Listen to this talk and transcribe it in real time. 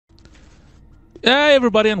Hey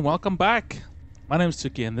everybody and welcome back. My name is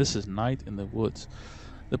Tsuki and this is Night in the Woods.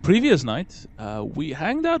 The previous night, we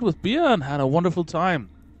hanged out with Bia and had a wonderful time.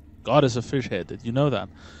 God is a fish head, did you know that?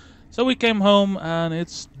 So we came home and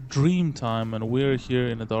it's dream time and we're here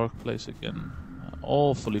in a dark place again.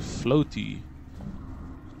 All fully floaty.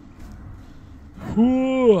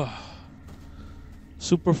 Whew.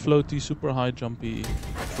 Super floaty, super high jumpy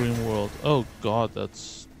dream world. Oh god,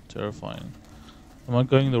 that's terrifying. Am I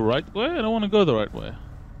going the right way? I don't want to go the right way.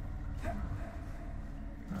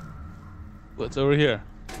 What's over here?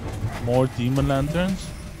 More demon lanterns?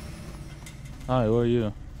 Hi, who are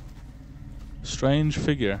you? Strange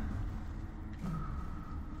figure.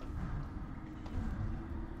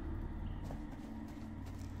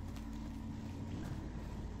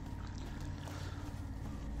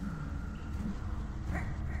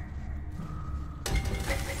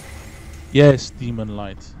 Yes, demon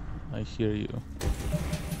light. I hear you.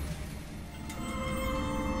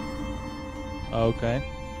 Okay.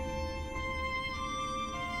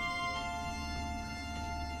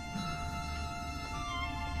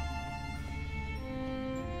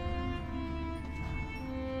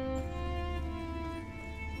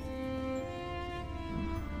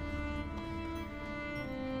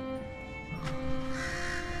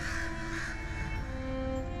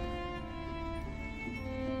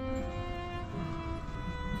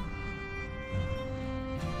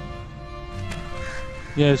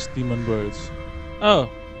 Yes, demon birds. Oh!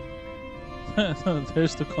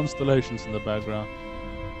 There's the constellations in the background.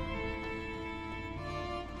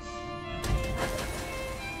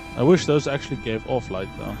 I wish those actually gave off light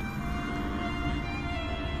though.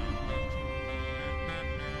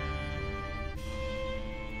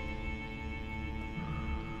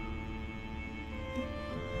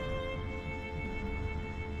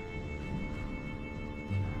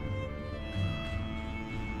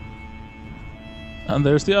 And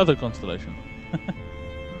there's the other constellation.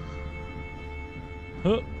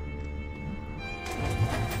 Huh.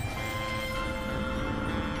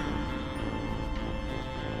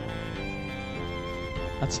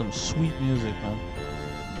 That's some sweet music, man.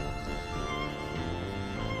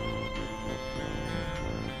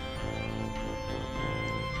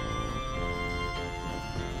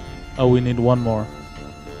 Oh, we need one more.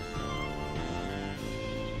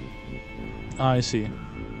 I see.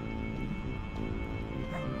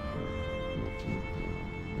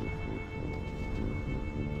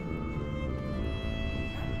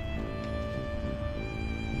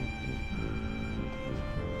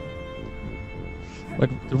 Wait,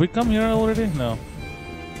 did we come here already? No.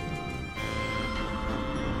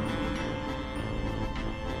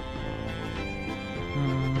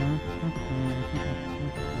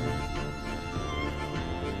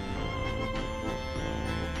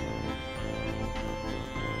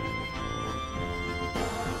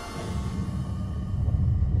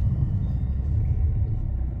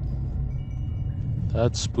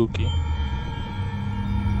 That's spooky.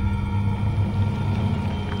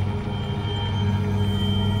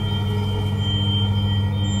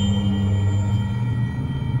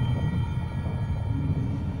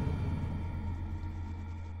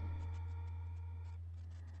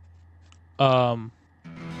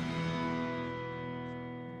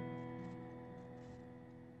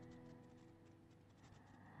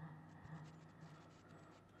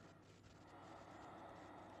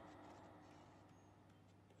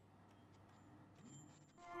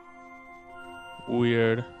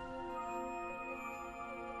 Weird.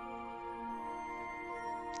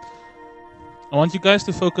 I want you guys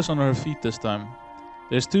to focus on her feet this time.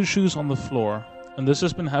 There's 2 shoes on the floor, and this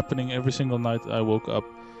has been happening every single night I woke up.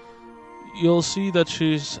 You'll see that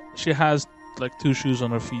she has like 2 shoes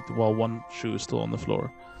on her feet while 1 shoe is still on the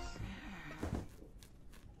floor.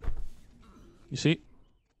 You see?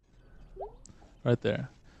 Right there.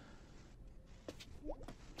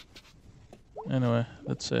 Anyway,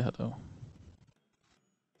 let's say hello.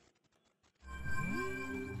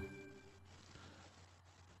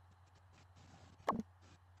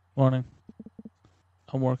 Morning.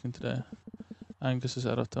 I'm working today. Angus is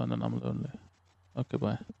out of town and I'm lonely. Okay,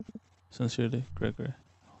 bye. Sincerely, Gregory.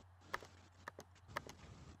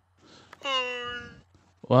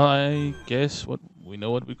 Well, I guess we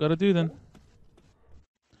know what we gotta do then.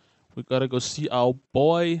 We gotta go see our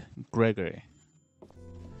boy Gregory.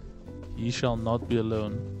 He shall not be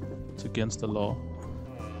alone. It's against the law.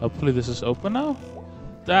 Hopefully this is open now.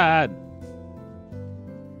 Dad!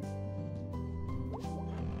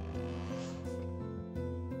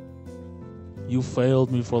 You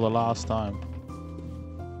failed me for the last time.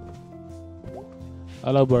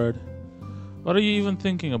 Hello, bird. What are you even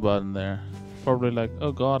thinking about in there? Probably like,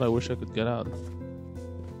 oh god, I wish I could get out.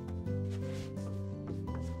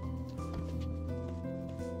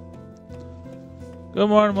 Good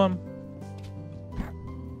morning, Mom.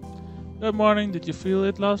 Good morning. Did you feel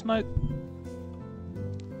it last night?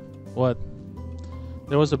 What?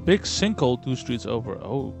 There was a big sinkhole 2 streets over.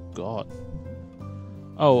 Oh god.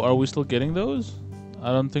 Oh, are we still getting those?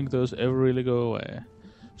 I don't think those ever really go away.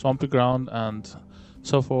 Swampy ground and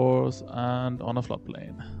so forth, and on a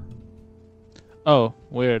floodplain. Oh,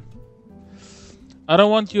 weird. I don't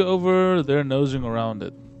want you over there nosing around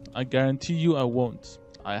it. I guarantee you I won't.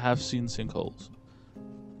 I have seen sinkholes.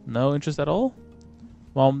 No interest at all?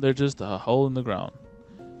 Mom, they're just a hole in the ground.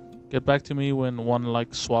 Get back to me when one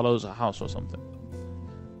like swallows a house or something.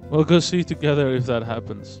 We'll go see together if that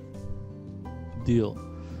happens. Deal.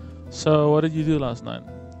 So, what did you do last night?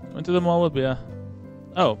 Went to the mall with Bea.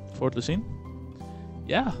 Oh, Fort Lucine?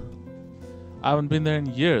 Yeah. I haven't been there in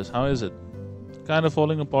years. How is it? Kind of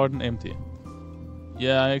falling apart and empty.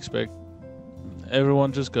 Yeah, I expect.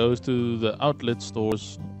 Everyone just goes to the outlet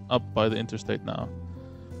stores up by the interstate now.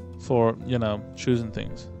 For, you know, shoes and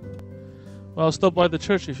things. Well, stop by the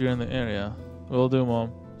church if you're in the area. Will do,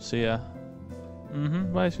 Mom. See ya.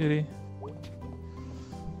 Bye, sweetie.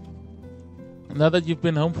 Now that you've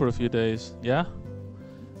been home for a few days, yeah?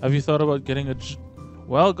 Have you thought about getting a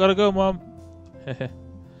well, gotta go, Mom. Hehe.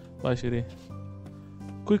 Bye, sweetie.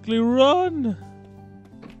 Quickly run!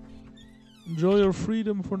 Enjoy your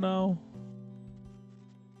freedom for now.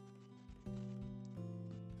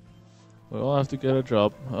 We all have to get a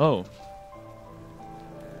job. Oh.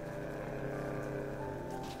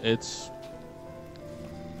 It's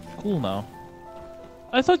cool now.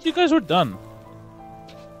 I thought you guys were done.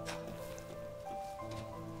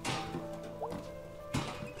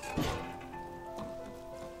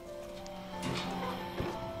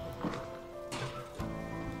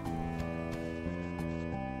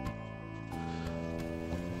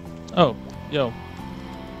 Oh, yo.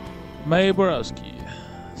 May Borowski.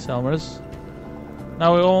 Selmers.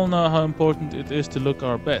 Now we all know how important it is to look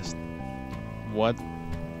our best. What?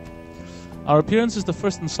 Our appearance is the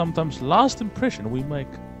first and sometimes last impression we make.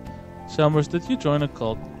 Selmers, did you join a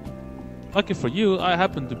cult? Lucky for you, I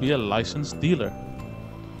happen to be a licensed dealer.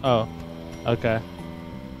 Oh, okay.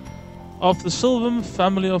 Of the Sylvan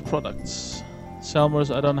family of products.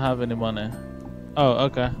 Selmers, I don't have any money. Oh,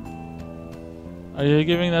 okay. Are you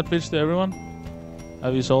giving that pitch to everyone?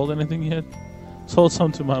 Have you sold anything yet? Sold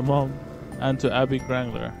some to my mom and to Abby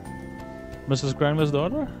Grangler. Mrs. Grangler's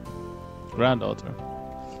daughter? Granddaughter.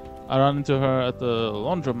 I ran into her at the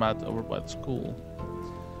laundromat over by the school.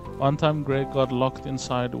 One time Gregg got locked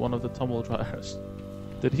inside one of the tumble dryers.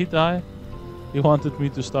 Did he die? He wanted me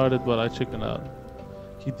to start it, but I chickened out.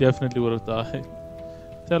 He definitely would have died.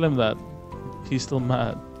 Tell him that. He's still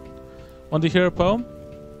mad. Want to hear a poem?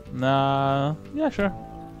 Nah, yeah, sure.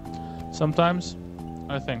 Sometimes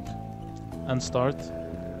I think and start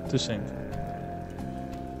to sing.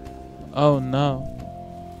 Oh no,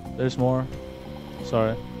 there's more.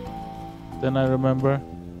 Sorry. Then I remember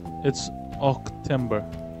it's October.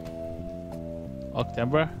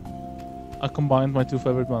 October? I combined my 2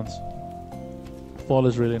 favorite months. Fall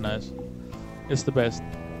is really nice. It's the best.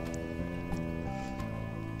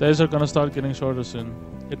 Days are gonna start getting shorter soon.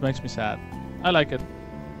 It makes me sad. I like it.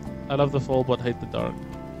 I love the fall but hate the dark.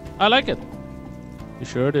 I like it. You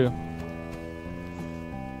sure do.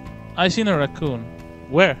 I seen a raccoon.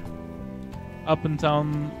 Where? Up in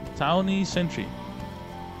Towny Sentry.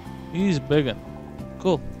 He's biggin'.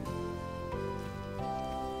 Cool.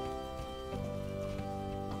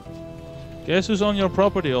 Guess who's on your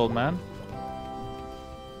property, old man?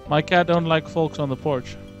 My cat don't like folks on the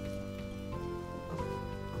porch.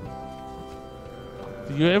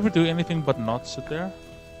 Do you ever do anything but not sit there?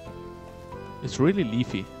 It's really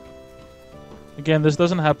leafy. Again, this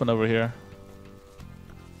doesn't happen over here.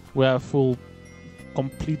 We have full,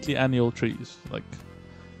 completely annual trees, like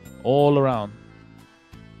all around.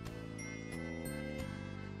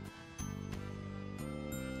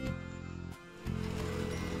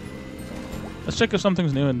 Let's check if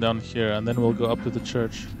something's new and down here, and then we'll go up to the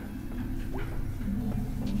church.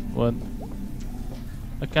 What?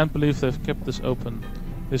 I can't believe they've kept this open.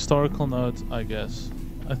 Historical note, I guess.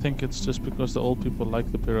 I think it's just because the old people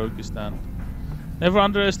like the pierogi stand. Never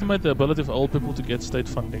underestimate the ability of old people to get state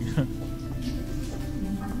funding.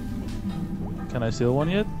 Can I steal one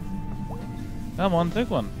yet? Come on, take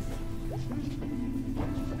one.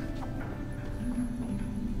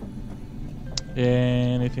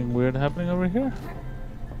 Anything weird happening over here?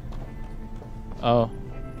 Oh.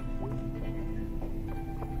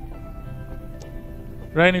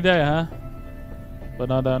 Rainy day, huh? But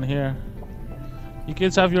not down here. You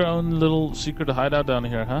kids have your own little secret hideout down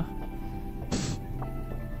here, huh? Pfft.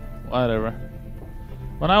 Whatever.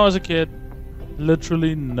 When I was a kid,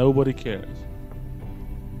 literally nobody cares.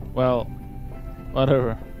 Well,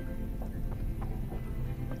 whatever.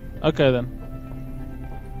 Okay then.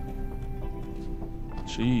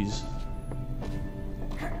 Jeez.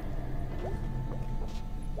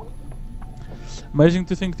 Amazing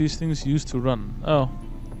to think these things used to run. Oh.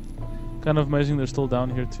 Kind of amazing they're still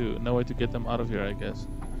down here too. No way to get them out of here, I guess.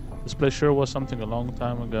 This place sure was something a long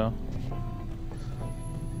time ago.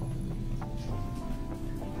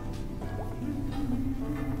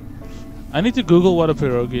 I need to Google what a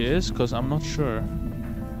pierogi is, because I'm not sure.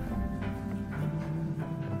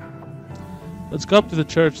 Let's go up to the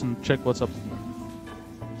church and check what's up.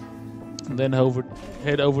 And then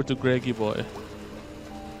head over to Greggy boy.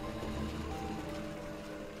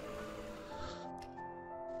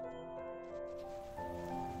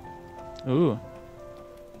 Ooh.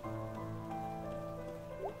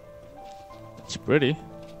 It's pretty.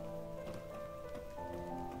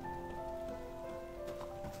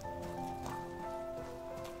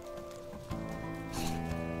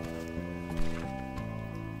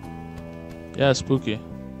 Yeah, spooky.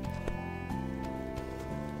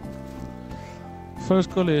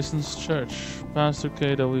 First Coalition's Church, Pastor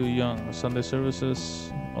K.W. Young, Sunday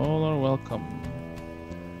services, all are welcome.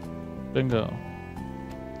 Bingo.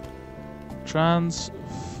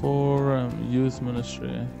 Transforum Youth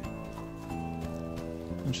Ministry.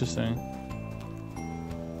 Interesting.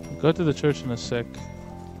 Go to the church in a sec.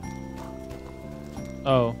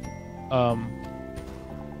 Oh.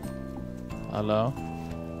 Hello?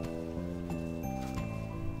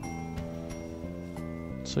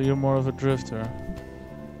 So you're more of a drifter.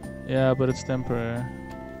 Yeah, but it's temporary.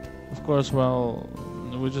 Of course, well,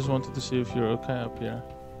 we just wanted to see if you're okay up here.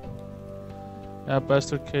 Yeah,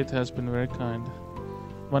 Pastor Kate has been very kind.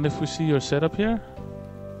 Mind if we see your setup here?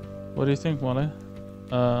 What do you think, Molly?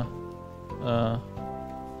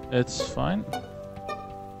 It's fine.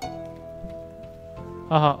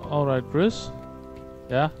 Haha, alright, Bruce?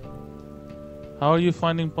 Yeah? How are you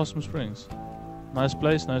finding Possum Springs? Nice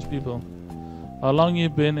place, nice people. How long you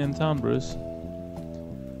been in town, Bruce?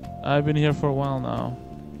 I've been here for a while now.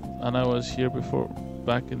 And I was here before,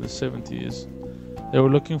 back in the 70s. They were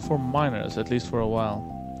looking for miners, at least for a while.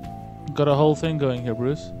 Got a whole thing going here,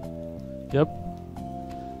 Bruce. Yep.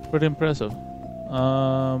 Pretty impressive.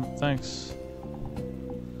 Thanks.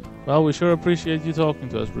 Well, we sure appreciate you talking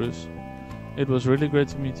to us, Bruce. It was really great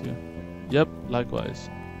to meet you. Yep, likewise.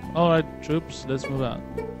 Alright, troops, let's move out.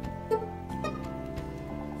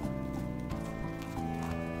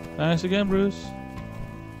 Thanks again, Bruce.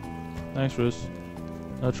 Thanks, Bruce.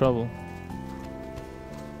 No trouble.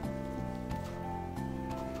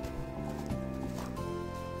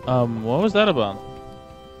 What was that about?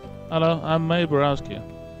 Hello, I'm May Borowski.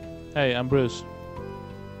 Hey, I'm Bruce.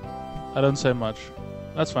 I don't say much.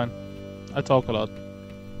 That's fine. I talk a lot.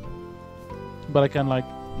 But I can, like,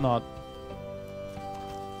 not.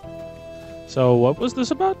 So, what was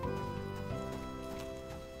this about?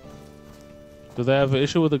 Do they have an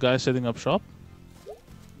issue with the guy setting up shop?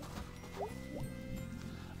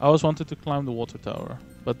 I always wanted to climb the water tower,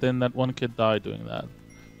 but then that one kid died doing that.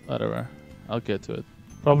 Whatever. I'll get to it.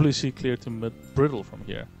 Probably see clear to Brittle from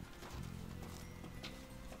here.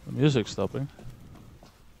 The music's stopping.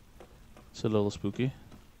 It's a little spooky.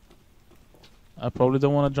 I probably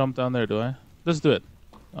don't want to jump down there, do I? Let's do it.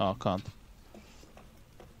 Oh, can't.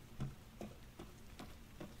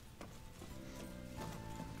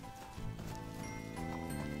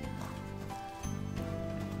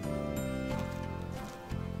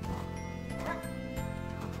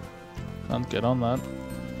 Can't get on that.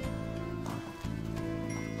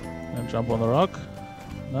 And jump on the rock.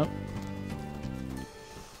 Nope.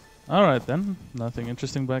 Alright then. Nothing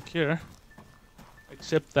interesting back here.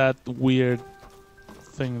 Except that weird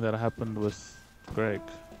thing that happened with Gregg.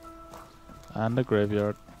 And the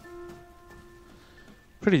graveyard.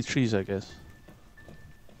 Pretty trees, I guess.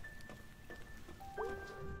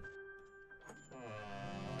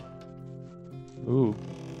 Ooh.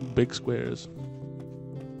 Big squares.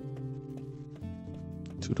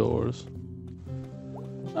 2 doors.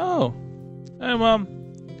 Oh. Hey, Mom.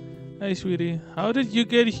 Hey, sweetie. How did you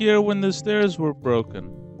get here when the stairs were broken?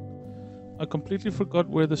 I completely forgot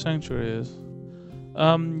where the sanctuary is.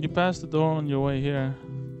 You passed the door on your way here.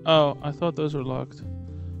 Oh, I thought those were locked.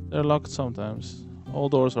 They're locked sometimes. All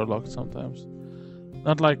doors are locked sometimes.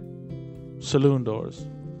 Not like saloon doors.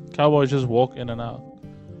 Cowboys just walk in and out.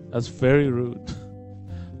 That's very rude.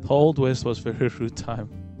 The Old West was very rude time.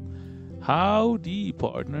 Howdy,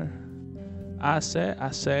 partner. I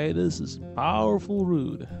say, this is powerful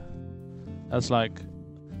rude. That's like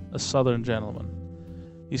a southern gentleman.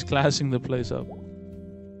 He's classing the place up.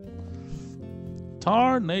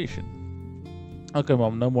 Tarnation. Okay,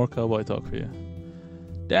 Mom, no more cowboy talk for you.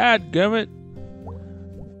 Dad, gummit.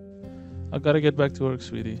 I gotta get back to work,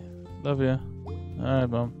 sweetie. Love ya. Alright,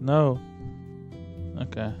 Mom. No.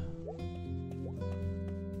 Okay.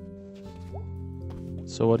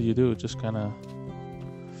 So what do you do? Just kinda...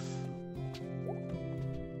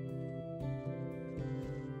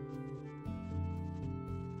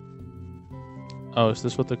 Oh, is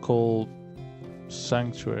this what they call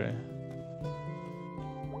sanctuary?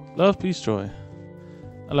 Love, peace, joy.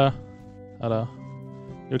 Hello. Hello.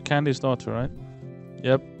 You're Candy's daughter, right?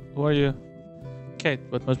 Yep. Who are you? Kate,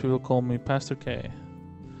 but most people call me Pastor K.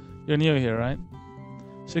 You're new here, right?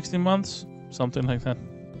 16 months? Something like that.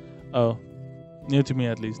 Oh. New to me,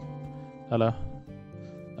 at least. Hello.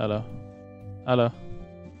 Hello. Hello.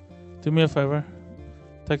 Do me a favor.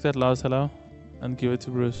 Take that last hello and give it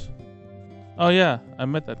to Bruce. Oh yeah, I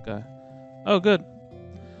met that guy. Oh good.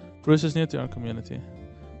 Bruce is new to our community.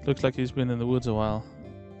 Looks like he's been in the woods a while.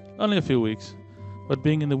 Only a few weeks. But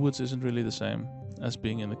being in the woods isn't really the same as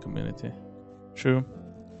being in the community. True.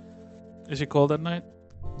 Is he cold at night?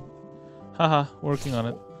 Haha, working on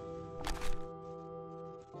it.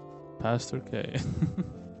 Pastor K.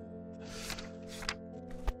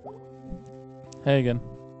 Hey again.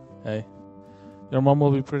 Hey. Your mom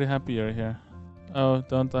will be pretty happy you're here. Oh,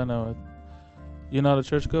 don't I know it. You're not a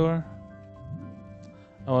churchgoer?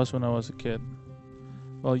 I was when I was a kid.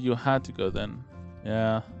 Well, you had to go then.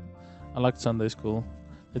 Yeah. I liked Sunday school.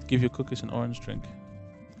 They'd give you cookies and orange drink.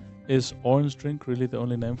 Is orange drink really the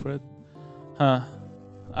only name for it? Huh.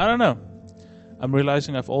 I don't know. I'm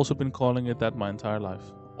realizing I've also been calling it that my entire life.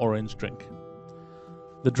 Orange drink.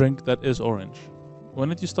 The drink that is orange. When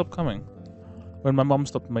did you stop coming? When my mom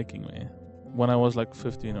stopped making me. When I was like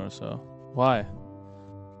 15 or so. Why?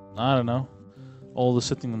 I don't know. All the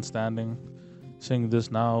sitting and standing. Saying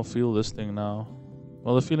this now, feel this thing now.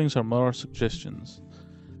 Well, the feelings are more suggestions.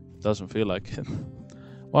 Doesn't feel like it.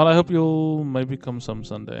 Well, I hope you'll maybe come some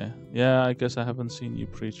Sunday. Yeah, I guess I haven't seen you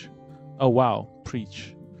preach. Oh wow,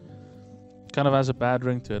 preach. Kind of has a bad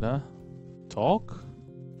ring to it, huh? Talk?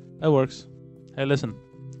 That works. Hey, listen.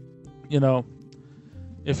 You know,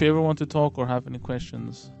 if you ever want to talk or have any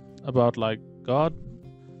questions about, like, God,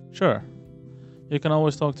 sure. You can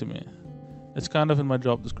always talk to me. It's kind of in my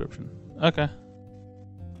job description. Okay.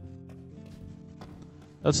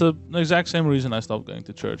 That's the exact same reason I stopped going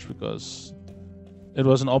to church, because it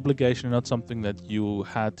was an obligation, not something that you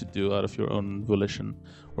had to do out of your own volition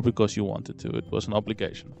or because you wanted to. It was an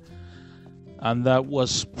obligation. And that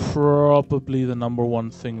was probably the number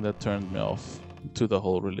one thing that turned me off to the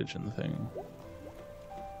whole religion thing.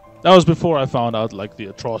 That was before I found out, like, the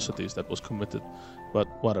atrocities that was committed. But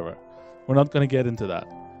whatever. We're not going to get into that.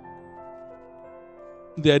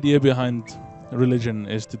 The idea behind religion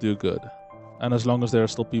is to do good. And as long as there are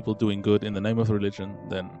still people doing good in the name of religion,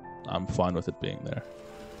 then I'm fine with it being there.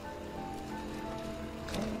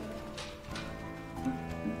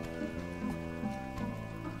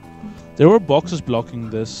 There were boxes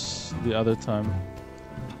blocking this the other time.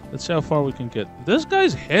 Let's see how far we can get. This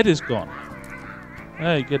guy's head is gone.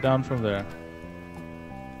 Hey, get down from there.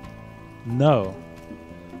 No.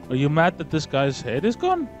 Are you mad that this guy's head is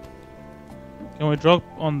gone? Can we drop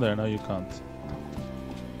on there? No, you can't.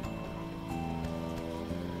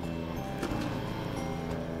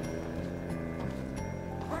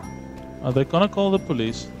 Are they gonna call the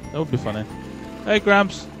police? That would be funny. Hey,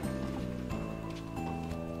 Gramps.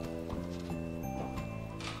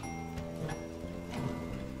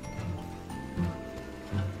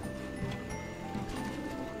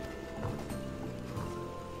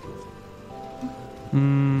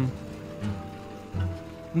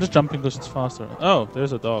 I'm just jumping because it's faster. Oh,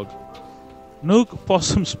 there's a dog. Nuke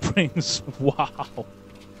Possum Springs. Wow.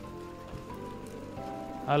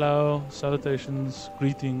 Hello, salutations,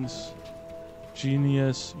 greetings.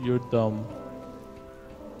 Genius, you're dumb.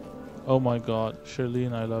 Oh my god,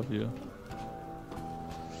 Charlene, I love you.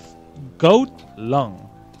 Goat lung.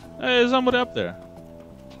 Hey, there's somebody up there.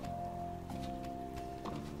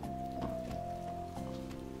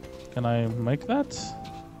 Can I make that?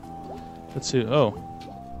 Let's see. Oh.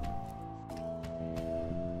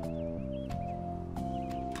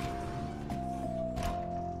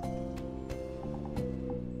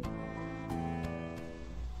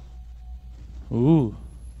 Ooh.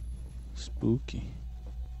 Spooky.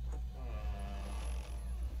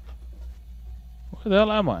 Where the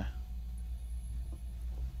hell am I?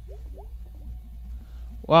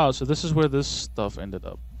 Wow, so this is where this stuff ended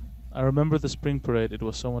up. I remember the spring parade, it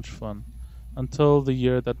was so much fun. Until the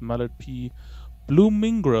year that Mallard P.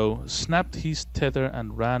 Bloomingro snapped his tether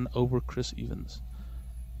and ran over Chris Evans.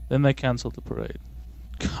 Then they cancelled the parade.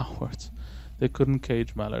 Cowards. They couldn't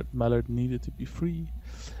cage Mallard. Mallard needed to be free.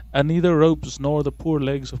 And neither ropes nor the poor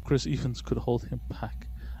legs of Chris Evans could hold him back.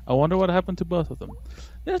 I wonder what happened to both of them.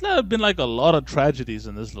 There's been like a lot of tragedies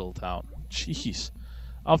in this little town. Jeez.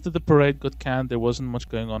 After the parade got canned, there wasn't much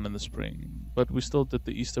going on in the spring. But we still did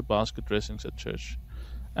the Easter basket dressings at church.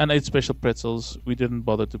 And ate special pretzels. We didn't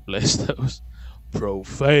bother to blaze those.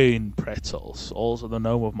 Profane pretzels. Also the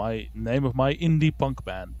name of my indie punk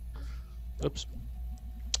band. Oops.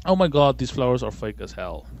 Oh my god, these flowers are fake as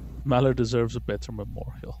hell. Mallard deserves a better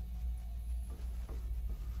memorial.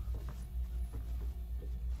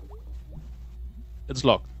 It's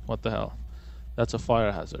locked. What the hell? That's a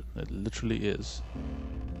fire hazard. It literally is.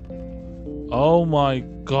 Oh my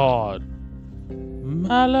god.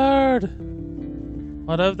 Mallard!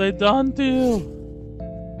 What have they done to you?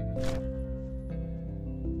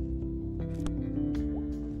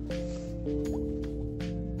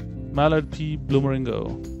 Mallard P.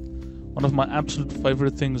 Bloomeringo. One of my absolute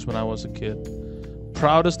favorite things when I was a kid.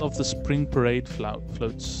 Proudest of the spring parade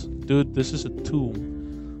floats. Dude, this is a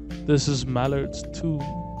tomb. This is Mallard's tomb.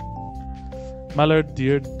 Mallard,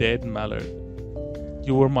 dear dead Mallard.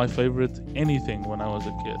 You were my favorite anything when I was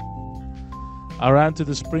a kid. I ran to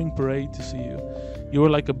the spring parade to see you. You were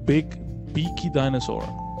like a big, beaky dinosaur.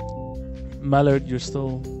 Mallard, you're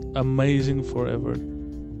still amazing forever.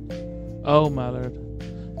 Oh, Mallard.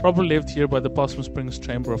 Probably lived here by the Possum Springs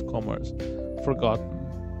Chamber of Commerce. Forgotten.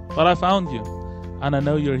 But I found you. And I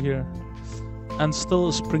know you're here. And still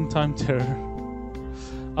a springtime terror.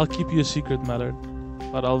 I'll keep you a secret, Mallard.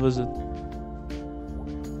 But I'll visit.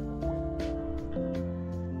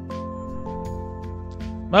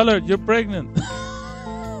 Mallard, you're pregnant.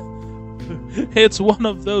 It's one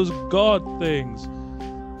of those God things.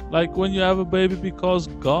 Like when you have a baby because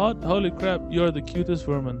God? Holy crap, you're the cutest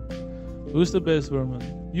vermin. Who's the best vermin?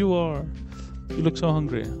 You are. You look so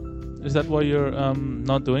hungry. Is that why you're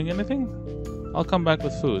not doing anything? I'll come back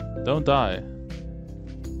with food. Don't die.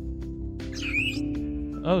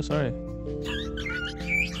 Oh, sorry.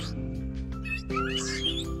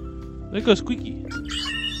 There goes Squeaky.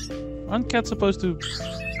 Aren't cats supposed to...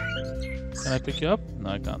 Can I pick you up?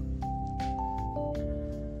 No, I can't.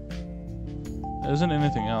 There isn't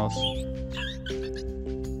anything else.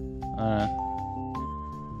 Alright.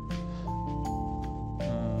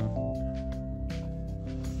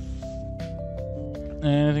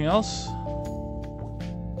 Anything else?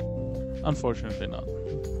 Unfortunately not.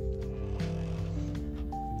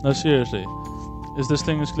 No, seriously. Is this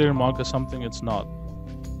thing as clear marked as something it's not?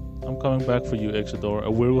 I'm coming back for you, Exodore,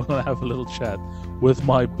 and we're gonna have a little chat with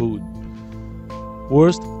my boot.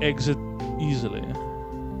 Worst exit easily.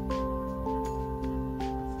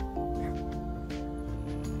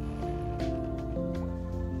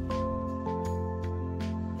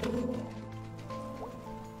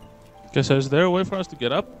 Okay, so is there a way for us to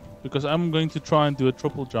get up? Because I'm going to try and do a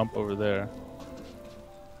triple jump over there.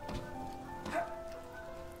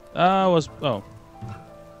 That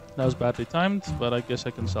was badly timed, but I guess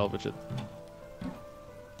I can salvage it.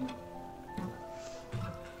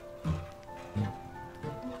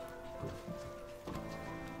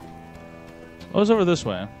 Oh, it's over this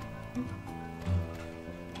way.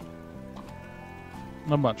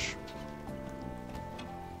 Not much.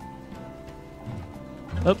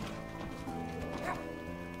 Up.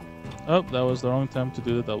 Oh, that was the wrong time to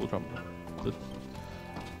do the double jump.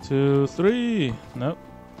 2, 3. Nope.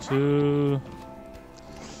 2.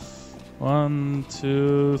 1,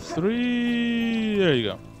 2, 3. There you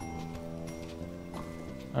go.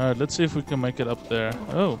 Alright, let's see if we can make it up there.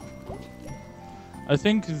 Oh. I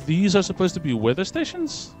think these are supposed to be weather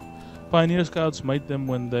stations? Pioneer Scouts made them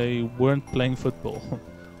when they weren't playing football.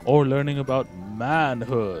 Or learning about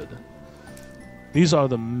manhood. These are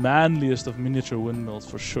the manliest of miniature windmills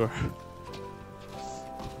for sure.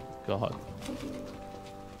 God.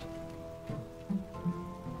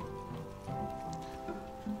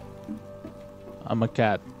 I'm a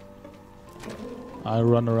cat. I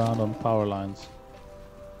run around on power lines.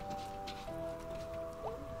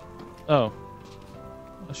 Oh.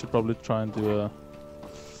 I should probably try and do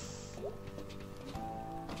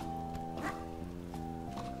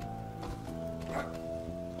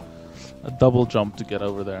a double jump to get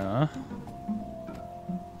over there, huh?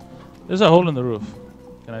 There's a hole in the roof.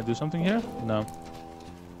 Can I do something here? No.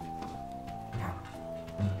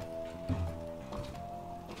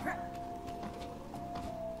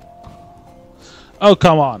 Oh,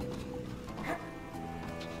 come on.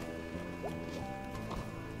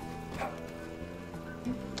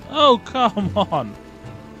 No, come on.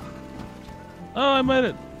 Oh, I made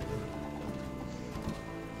it.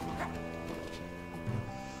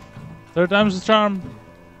 Third time's the charm.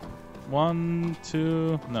 1,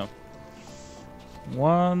 2, no.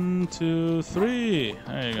 1, 2, 3.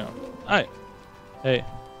 There you go. Hey. Hey.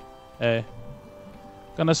 Hey.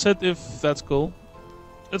 Gonna sit if that's cool.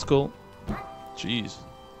 It's cool. Jeez.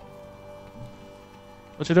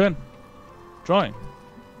 What you doing? Drawing.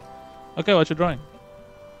 Okay, what you drawing?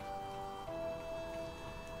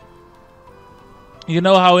 You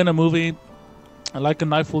know how in a movie, like a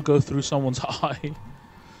knife will go through someone's eye?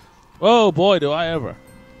 Oh boy, do I ever.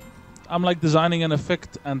 I'm like designing an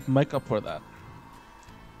effect and makeup for that.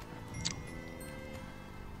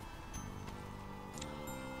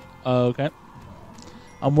 Okay.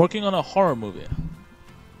 I'm working on a horror movie.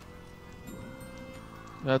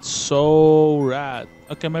 That's so rad.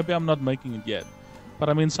 Okay, maybe I'm not making it yet. But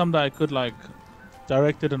I mean, someday I could like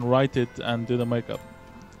direct it and write it and do the makeup.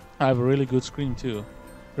 I have a really good scream too.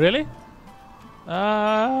 Really?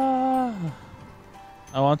 I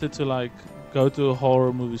wanted to like go to a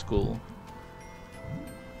horror movie school.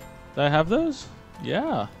 Do I have those?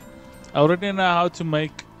 Yeah. I already know how to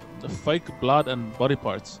make the fake blood and body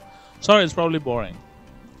parts. Sorry, it's probably boring.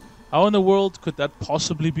 How in the world could that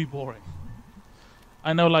possibly be boring?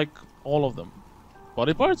 I know like all of them.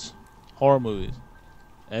 Body parts? Horror movies.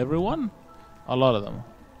 Everyone? A lot of them.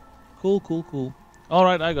 Cool, cool, cool.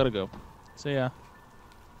 Alright, I gotta go. See ya.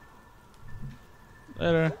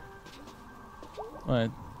 Later. Wait.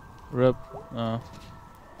 Rip. Can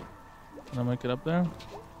I make it up there?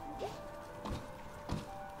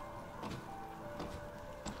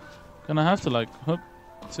 Gonna have to like hook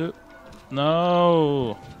to.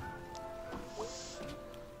 No.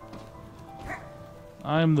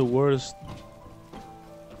 I'm the worst.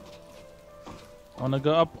 I wanna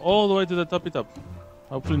go up all the way to the toppy top.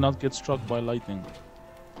 Hopefully not get struck by lightning.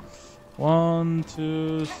 1,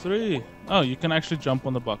 2, 3. Oh, you can actually jump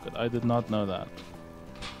on the bucket. I did not know that.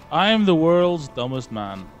 I am the world's dumbest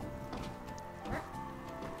man.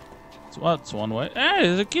 It's what's one way? Hey,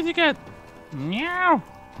 there's a kitty cat. Meow.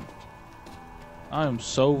 I am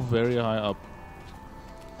so very high up.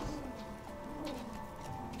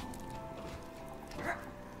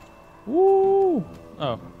 Woo!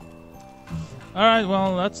 Oh. Alright,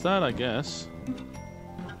 well, that's that, I guess.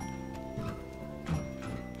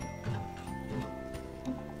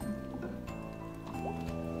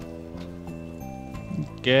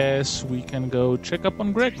 Guess we can go check up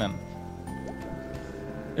on Gregg then.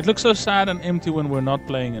 It looks so sad and empty when we're not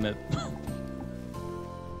playing in it.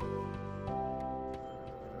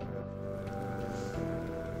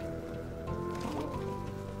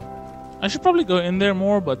 I should probably go in there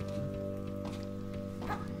more, but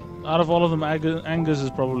out of all of them, Angus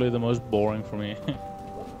is probably the most boring for me.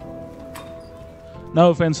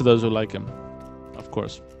 No offense to those who like him, of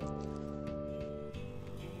course.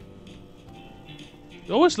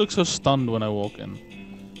 He always looks so stunned when I walk in.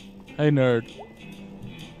 Hey, nerd.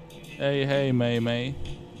 Hey, May.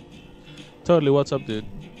 Totally, what's up, dude?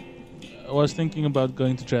 I was thinking about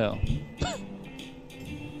going to jail.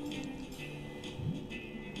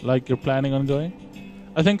 Like you're planning on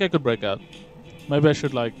going? I think I could break out. Maybe I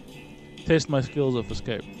should like test my skills of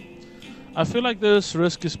escape. I feel like this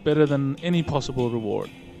risk is better than any possible reward.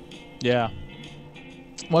 Yeah.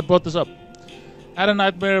 What brought this up? I had a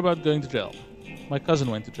nightmare about going to jail. My cousin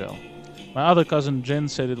went to jail. My other cousin Jen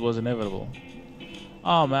said it was inevitable.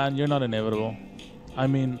 Oh man, you're not inevitable. I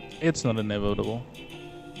mean, it's not inevitable.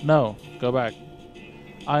 No, go back.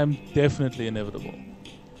 I am definitely inevitable.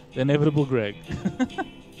 The inevitable Gregg.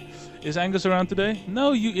 Is Angus around today?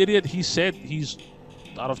 No, you idiot. He said he's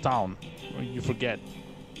out of town. You forget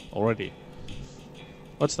already.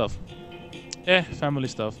 What stuff? Family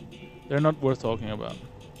stuff. They're not worth talking about.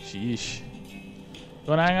 Sheesh. You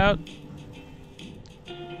wanna hang out?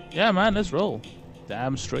 Yeah, man, let's roll.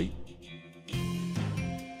 Damn straight.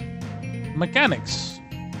 Mechanics.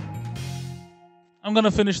 I'm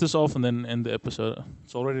gonna finish this off and then end the episode.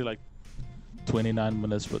 It's already like 29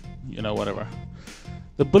 minutes, but you know, whatever.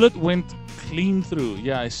 The bullet went clean through.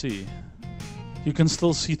 Yeah, I see. You can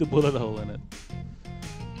still see the bullet hole in it.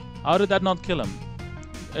 How did that not kill him?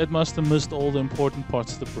 It must have missed all the important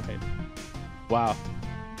parts of the brain. Wow.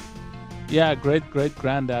 Yeah,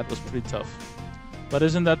 great-great-granddad was pretty tough. But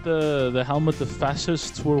isn't that the helmet the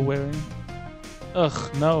fascists were wearing?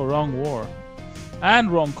 Ugh, no, wrong war.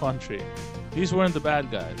 And wrong country. These weren't the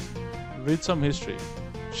bad guys. Read some history.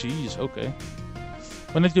 Jeez, okay.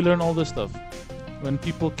 When did you learn all this stuff? When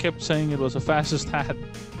people kept saying it was a fascist hat.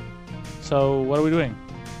 So, what are we doing?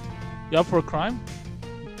 You up for a crime?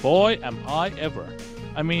 Boy, am I ever.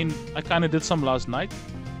 I mean, I kind of did some last night.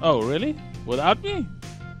 Oh, really? Without me?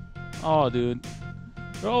 Oh, dude.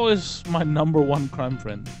 You're always my #1 crime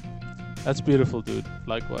friend. That's beautiful, dude.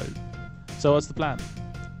 Likewise. So what's the plan?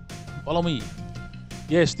 Follow me.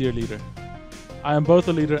 Yes, dear leader. I am both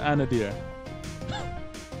a leader and a deer.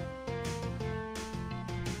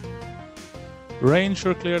 Rain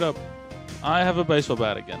sure cleared up. I have a baseball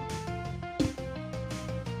bat again.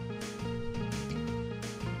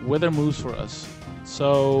 Weather moves for us.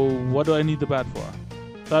 So, what do I need the bat for?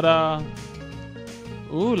 Ta-da!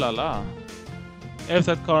 Ooh la la. F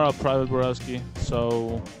that car up, Private Borowski.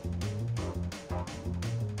 So...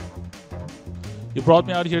 You brought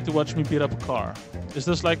me out here to watch me beat up a car. Is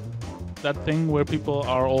this like that thing where people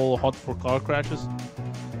are all hot for car crashes?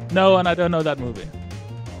 No, and I don't know that movie.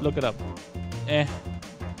 Look it up.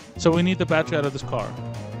 So we need the battery out of this car.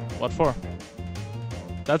 What for?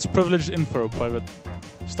 That's privileged info, Private.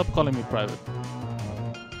 Stop calling me Private.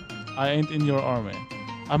 I ain't in your army.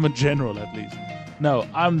 I'm a general, at least. No,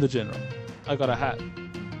 I'm the general. I got a hat.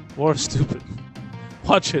 War stupid.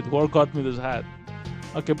 Watch it, war got me this hat.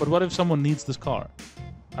 Okay, but what if someone needs this car?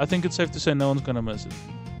 I think it's safe to say no one's gonna miss it.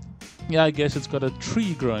 Yeah, I guess it's got a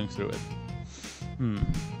tree growing through it.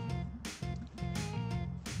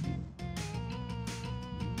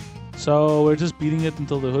 So we're just beating it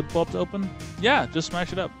until the hood pops open? Yeah, just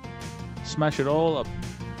smash it up. Smash it all up.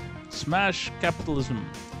 Smash capitalism.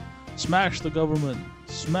 Smash the government.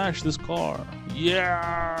 Smash this car.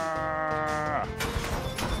 Yeah!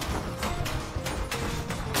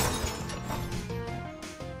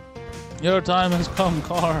 Your time has come,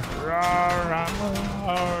 car.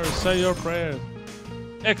 Say your prayers.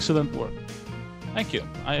 Excellent work. Thank you.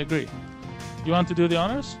 I agree. You want to do the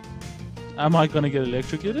honors? Am I gonna get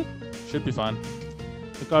electrocuted? Should be fine.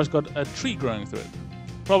 The car's got a tree growing through it.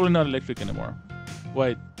 Probably not electric anymore.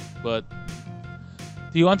 Wait, but...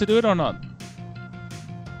 Do you want to do it or not?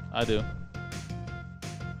 I do.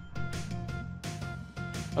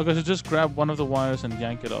 Okay, so just grab one of the wires and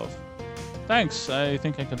yank it off. Thanks, I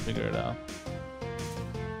think I can figure it out.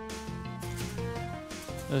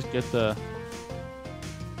 Let's get the...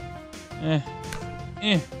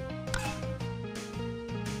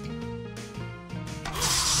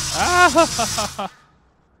 Ah!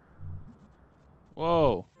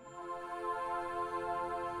 Whoa.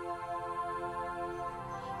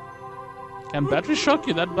 Can battery shock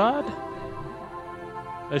you that bad?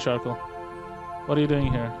 Hey, Sharkle. What are you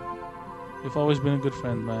doing here? You've always been a good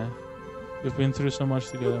friend, man. We've been through so much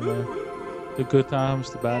together, man. The good times,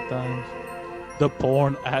 the bad times. The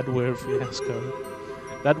porn adware fiasco.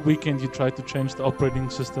 That weekend you tried to change the operating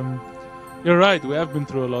system. You're right, we have been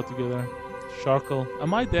through a lot together. Sharkle,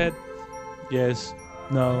 am I dead? Yes.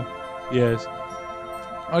 No. Yes.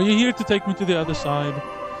 Are you here to take me to the other side?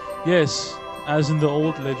 Yes, as in the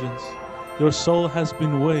old legends. Your soul has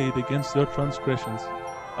been weighed against your transgressions.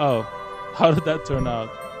 Oh, how did that turn out?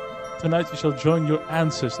 Tonight you shall join your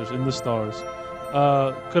ancestors in the stars.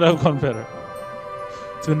 Could have gone better.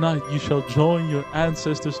 Tonight you shall join your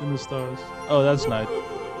ancestors in the stars. Oh, that's nice.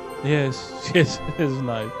 Yes, yes, it is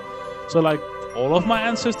nice. So like, all of my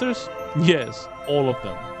ancestors? Yes, all of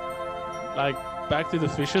them. Like, back to the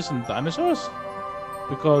fishes and dinosaurs?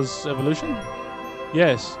 Because evolution?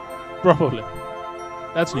 Yes, probably.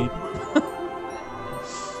 That's neat.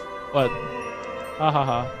 What? Ha ha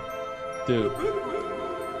ha. Dude.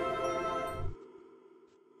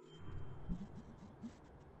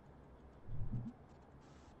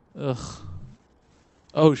 Ugh.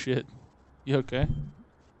 Oh shit. You okay?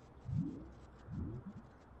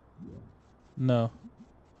 No.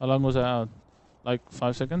 How long was I out? Like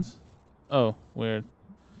 5 seconds? Oh, weird.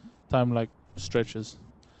 Time like stretches.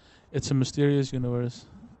 It's a mysterious universe.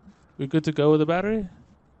 We good to go with the battery?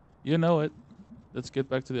 You know it. Let's get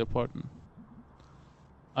back to the apartment.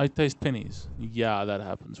 I taste pennies. Yeah, that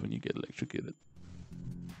happens when you get electrocuted.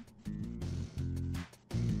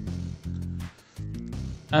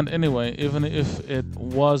 And anyway, even if it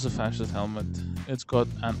was a fascist helmet, it's got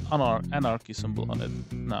an anarchy symbol on it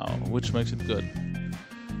now, which makes it good.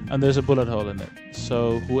 And there's a bullet hole in it,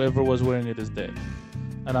 so whoever was wearing it is dead.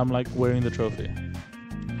 And I'm like wearing the trophy.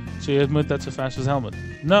 So you admit that's a fascist helmet?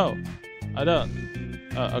 No, I don't.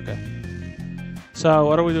 Okay. So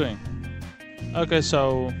what are we doing? Okay,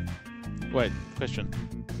 so... Wait, question.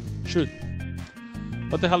 Shoot.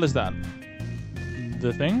 What the hell is that?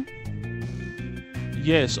 The thing?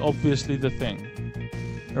 Yes, obviously the thing.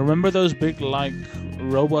 Remember those big, like,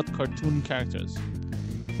 robot cartoon characters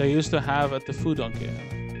they used to have at the food donkey?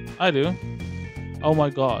 I do. Oh my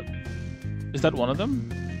god. Is that one of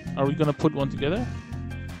them? Are we gonna put one together?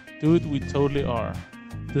 Dude, we totally are.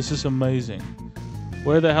 This is amazing.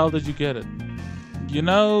 Where the hell did you get it? You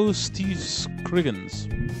know Steve Scriggins?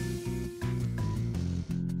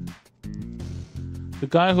 The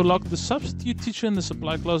guy who locked the substitute teacher in the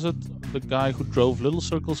supply closet. The guy who drove little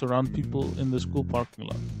circles around people in the school parking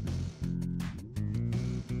lot.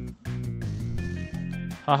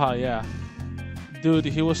 Haha, yeah. Dude,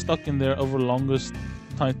 he was stuck in there over longest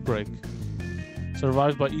night break.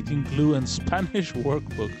 Survived by eating glue and Spanish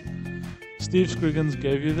workbooks. Steve Scriggins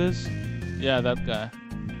gave you this? Yeah, that guy.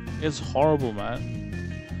 It's horrible,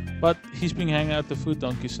 man. But he's been hanging out the food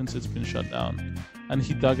donkey since it's been shut down. And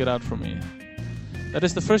he dug it out for me. That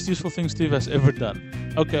is the first useful thing Steve has ever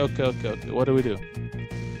done. Okay. What do we do?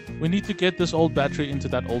 We need to get this old battery into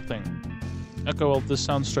that old thing. Okay, well, this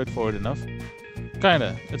sounds straightforward enough.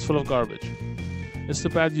 Kinda. It's full of garbage. It's too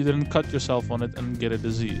bad you didn't cut yourself on it and get a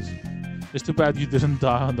disease. It's too bad you didn't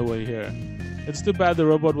die on the way here. It's too bad the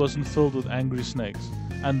robot wasn't filled with angry snakes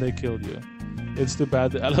and they killed you. It's too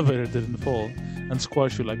bad the elevator didn't fall and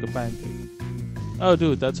squash you like a pancake. Oh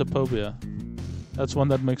dude, that's a phobia. That's one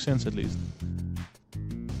that makes sense at least.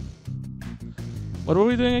 What were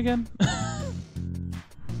we doing again?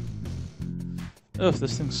 Ugh,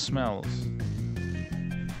 this thing smells.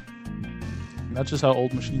 Not just how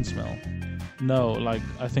old machines smell. No, like,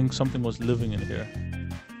 I think something was living in here.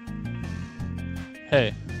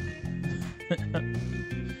 Hey.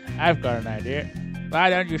 I've got an idea.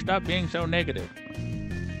 Why don't you stop being so negative?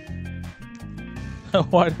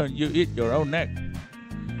 Why don't you eat your own neck?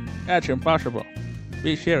 That's impossible.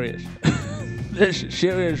 Be serious. This is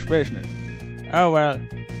serious business. Oh, well,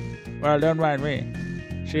 don't mind me.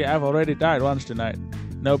 See, I've already died once tonight.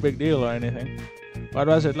 No big deal or anything. What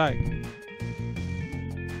was it like?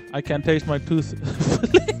 I can taste my tooth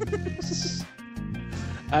fillings.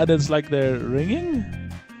 And it's like they're ringing?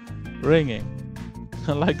 Ringing.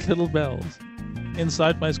 Like little bells.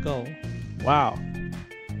 Inside my skull. Wow.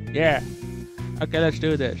 Yeah. Okay, let's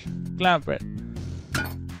do this. Clamp it.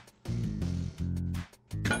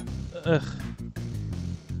 Ugh.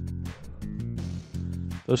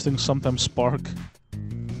 Those things sometimes spark.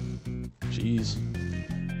 Jeez.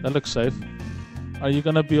 That looks safe. Are you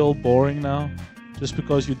gonna be all boring now? Just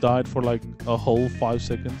because you died for like a whole 5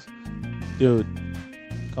 seconds? Dude.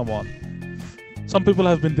 Come on. Some people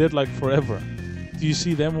have been dead like forever. Do you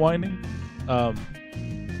see them whining?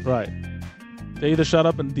 Right. They either shut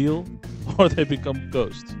up and deal, or they become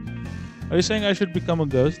ghosts. Are you saying I should become a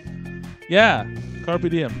ghost? Yeah. Carpe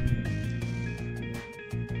diem.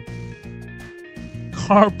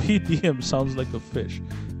 Carpe diem sounds like a fish.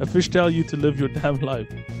 A fish tell you to live your damn life.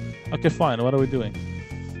 Okay, fine. What are we doing?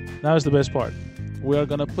 Now is the best part. We are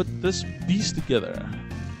gonna put this beast together.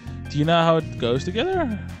 Do you know how it goes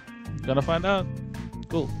together? Gonna find out.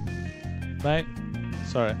 Cool. Night.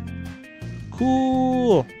 Sorry.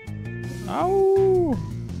 Cool. Ow.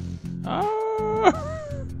 Ow.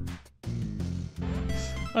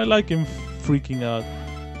 I like him freaking out.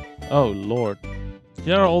 Oh lord.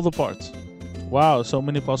 Here are all the parts. Wow, so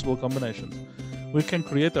many possible combinations. We can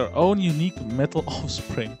create our own unique metal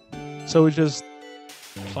offspring. So we just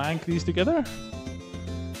clank these together?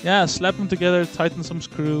 Yeah, slap them together, tighten some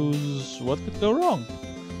screws. What could go wrong?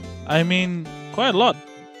 I mean, quite a lot.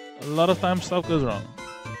 A lot of times stuff goes wrong.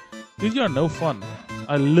 Dude, you're no fun.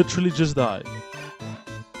 I literally just died.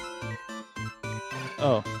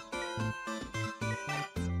 Oh.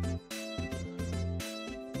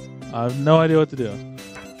 I have no idea what to do.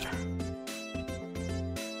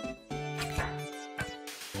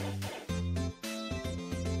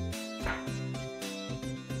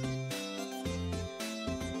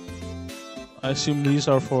 I assume these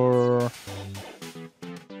are for...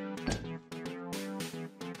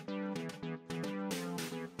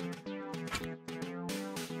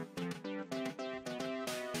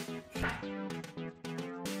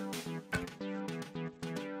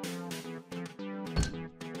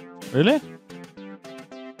 Really?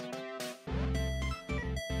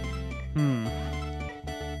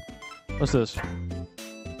 What's this?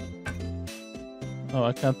 Oh,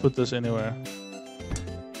 I can't put this anywhere.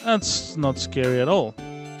 That's not scary at all.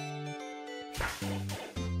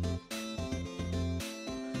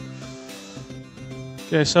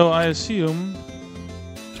 Okay, so I assume...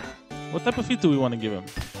 What type of feet do we want to give him?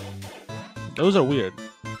 Those are weird.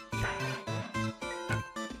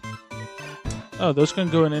 Oh, those can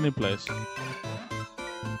go in any place.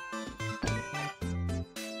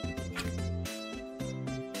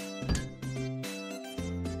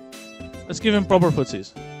 Let's give him proper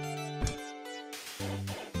footsies.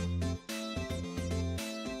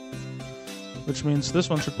 Which means this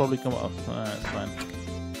one should probably come off. Alright, fine.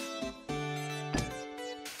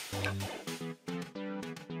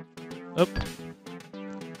 Up.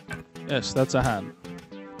 Yes, that's a hand.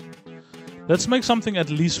 Let's make something at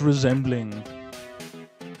least resembling.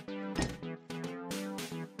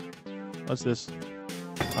 What's this?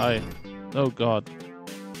 Hi. Oh god.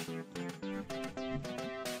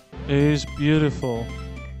 He's beautiful.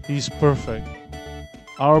 He's perfect.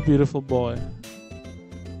 Our beautiful boy.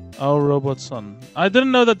 Our robot son. I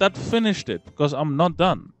didn't know that that finished it, because I'm not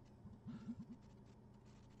done.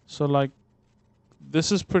 So like,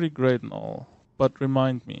 this is pretty great and all. But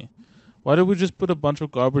remind me, why don't we just put a bunch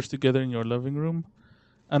of garbage together in your living room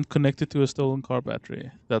and connect it to a stolen car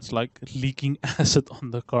battery that's like leaking acid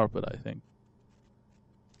on the carpet, I think.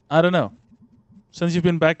 I don't know. Since you've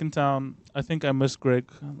been back in town, I think I missed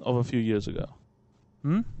Gregg of a few years ago.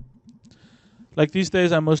 Like these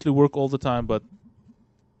days I mostly work all the time, but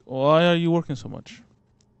why are you working so much?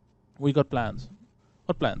 We got plans.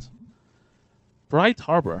 What plans? Bright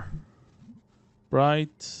Harbor.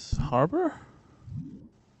 Bright Harbor?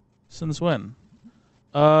 Since when?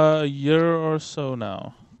 A year or so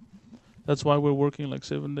now. That's why we're working like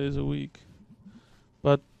 7 days a week.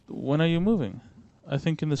 But when are you moving? I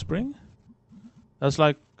think in the spring? That's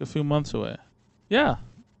like a few months away. Yeah.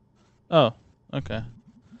 Oh, okay.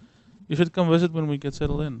 You should come visit when we get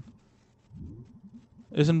settled in.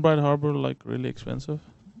 Isn't Bright Harbor like really expensive?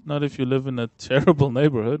 Not if you live in a terrible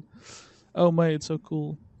neighborhood. Oh mate, it's so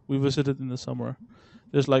cool. We visited in the summer.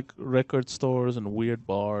 There's like record stores and weird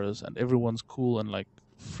bars and everyone's cool and like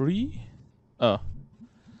free? Oh.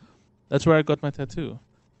 That's where I got my tattoo.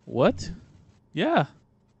 What? Yeah.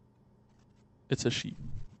 It's a sheep.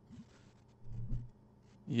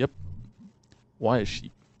 Yep. Why a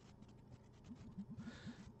sheep?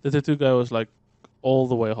 The tattoo guy was like all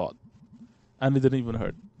the way hot. And it didn't even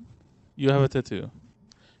hurt. You have a tattoo.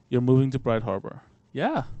 You're moving to Bright Harbor.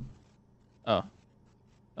 Yeah. Oh.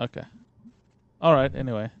 Okay. Alright,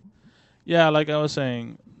 anyway. Yeah, like I was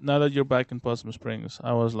saying, now that you're back in Possum Springs,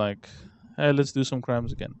 I was like, hey, let's do some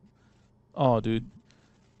crimes again. Oh, dude.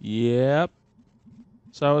 Yep.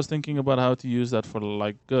 So I was thinking about how to use that for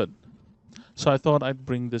like good. So I thought I'd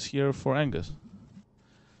bring this here for Angus.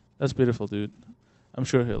 That's beautiful, dude. I'm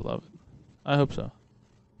sure he'll love it. I hope so.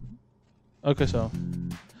 Okay, so.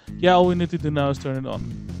 Yeah, all we need to do now is turn it on.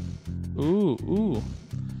 Ooh.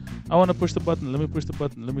 I want to push the button. Let me push the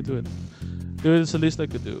button. Let me do it. Dude, it's the least I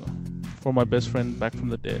could do. For my best friend back from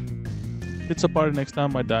the dead. It's a party next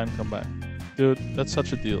time I die and come back. Dude, that's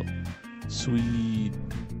such a deal. Sweet.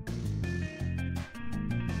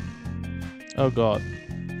 Oh god.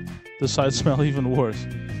 The sides smell even worse.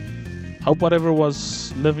 Hope whatever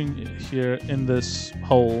was living here in this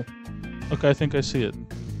hole. Okay, I think I see it.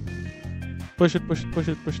 Push it, push it, push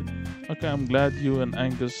it, push it. Okay, I'm glad you and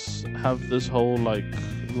Angus have this whole, like,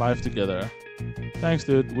 life together. Thanks,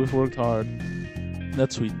 dude. We've worked hard.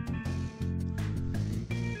 That's sweet.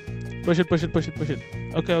 Push it, push it, push it, push it.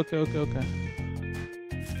 Okay, okay, okay, okay.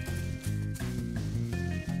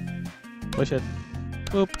 Push it.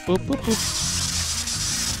 Boop, boop, boop, boop.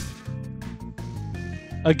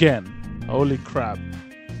 Again. Holy crap.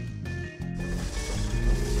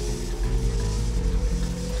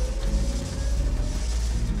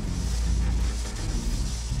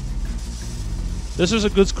 This is a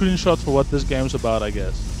good screenshot for what this game's about, I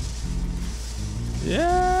guess.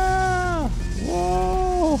 Yeah!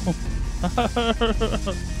 Whoa!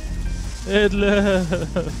 It lives!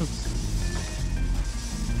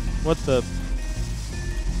 What the?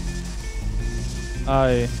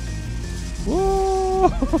 Whoa!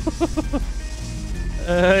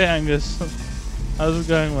 Hey Angus. How's it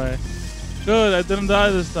going, mate? Good, I didn't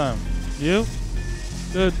die this time. You?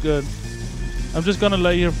 Good, good. I'm just gonna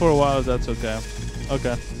lay here for a while if that's okay.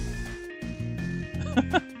 Okay.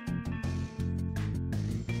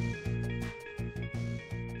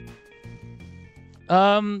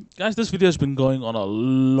 Guys, this video has been going on a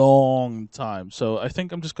long time, so I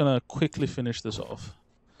think I'm just gonna quickly finish this off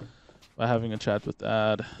by having a chat with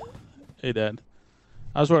Dad. Hey, Dad.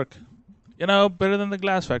 How's work? You know, better than the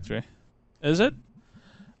glass factory. Is it?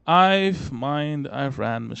 I've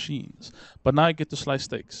ran machines, but now I get to slice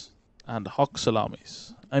steaks and hock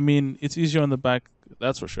salamis. I mean, it's easier on the back,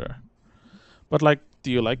 that's for sure. But like,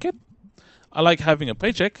 do you like it? I like having a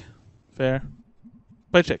paycheck. Fair.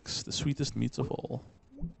 Paychecks, the sweetest meats of all.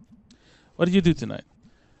 What did you do tonight?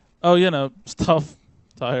 Oh, you know, stuff.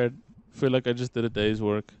 Tired. Feel like I just did a day's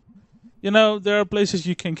work. You know, there are places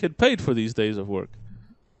you can get paid for these days of work.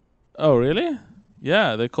 Oh, really?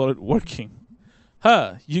 Yeah, they call it working.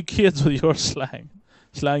 Huh, you kids with your slang.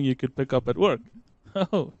 Slang you could pick up at work.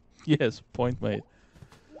 Oh, yes, point made.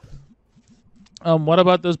 What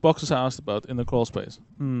about those boxes I asked about in the crawl space?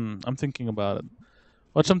 I'm thinking about it.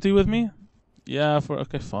 Want some tea with me? Yeah,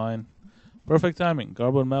 okay, fine. Perfect timing.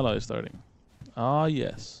 Garbo and Malloy is starting. Ah,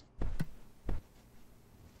 yes.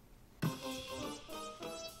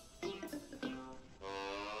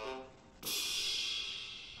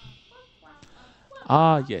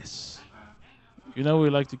 Ah, yes. You know we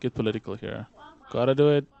like to get political here. Gotta do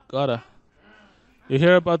it. Gotta. You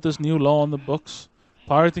hear about this new law on the books?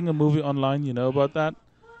 Pirating a movie online, you know about that?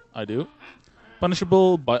 I do.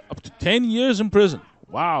 Punishable by up to 10 years in prison.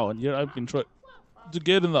 Wow, and here I've been trying to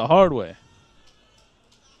get in the hard way.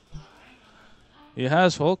 He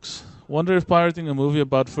has, folks. Wonder if pirating a movie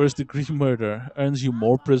about first degree murder earns you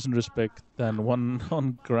more prison respect than one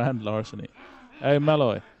on grand larceny. Hey,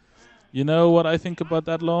 Malloy, you know what I think about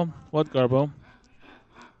that law? What, Garbo?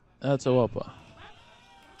 That's a whopper.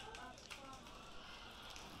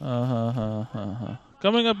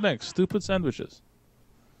 Coming up next, stupid sandwiches.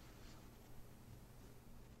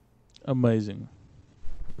 Amazing.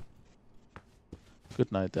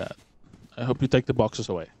 Good night, Dad. I hope you take the boxes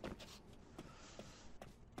away.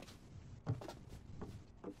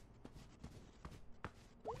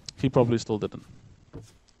 He probably still didn't.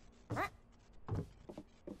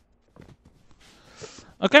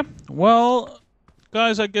 Okay, well,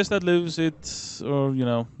 guys, I guess that leaves it, or,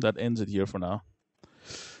 that ends it here for now.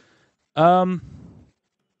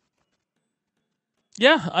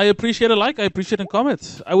 Yeah, I appreciate a like. I appreciate a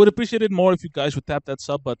comment. I would appreciate it more if you guys would tap that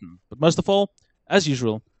sub button. But most of all, as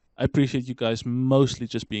usual, I appreciate you guys mostly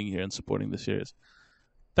just being here and supporting the series.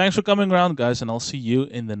 Thanks for coming around, guys, and I'll see you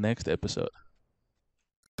in the next episode.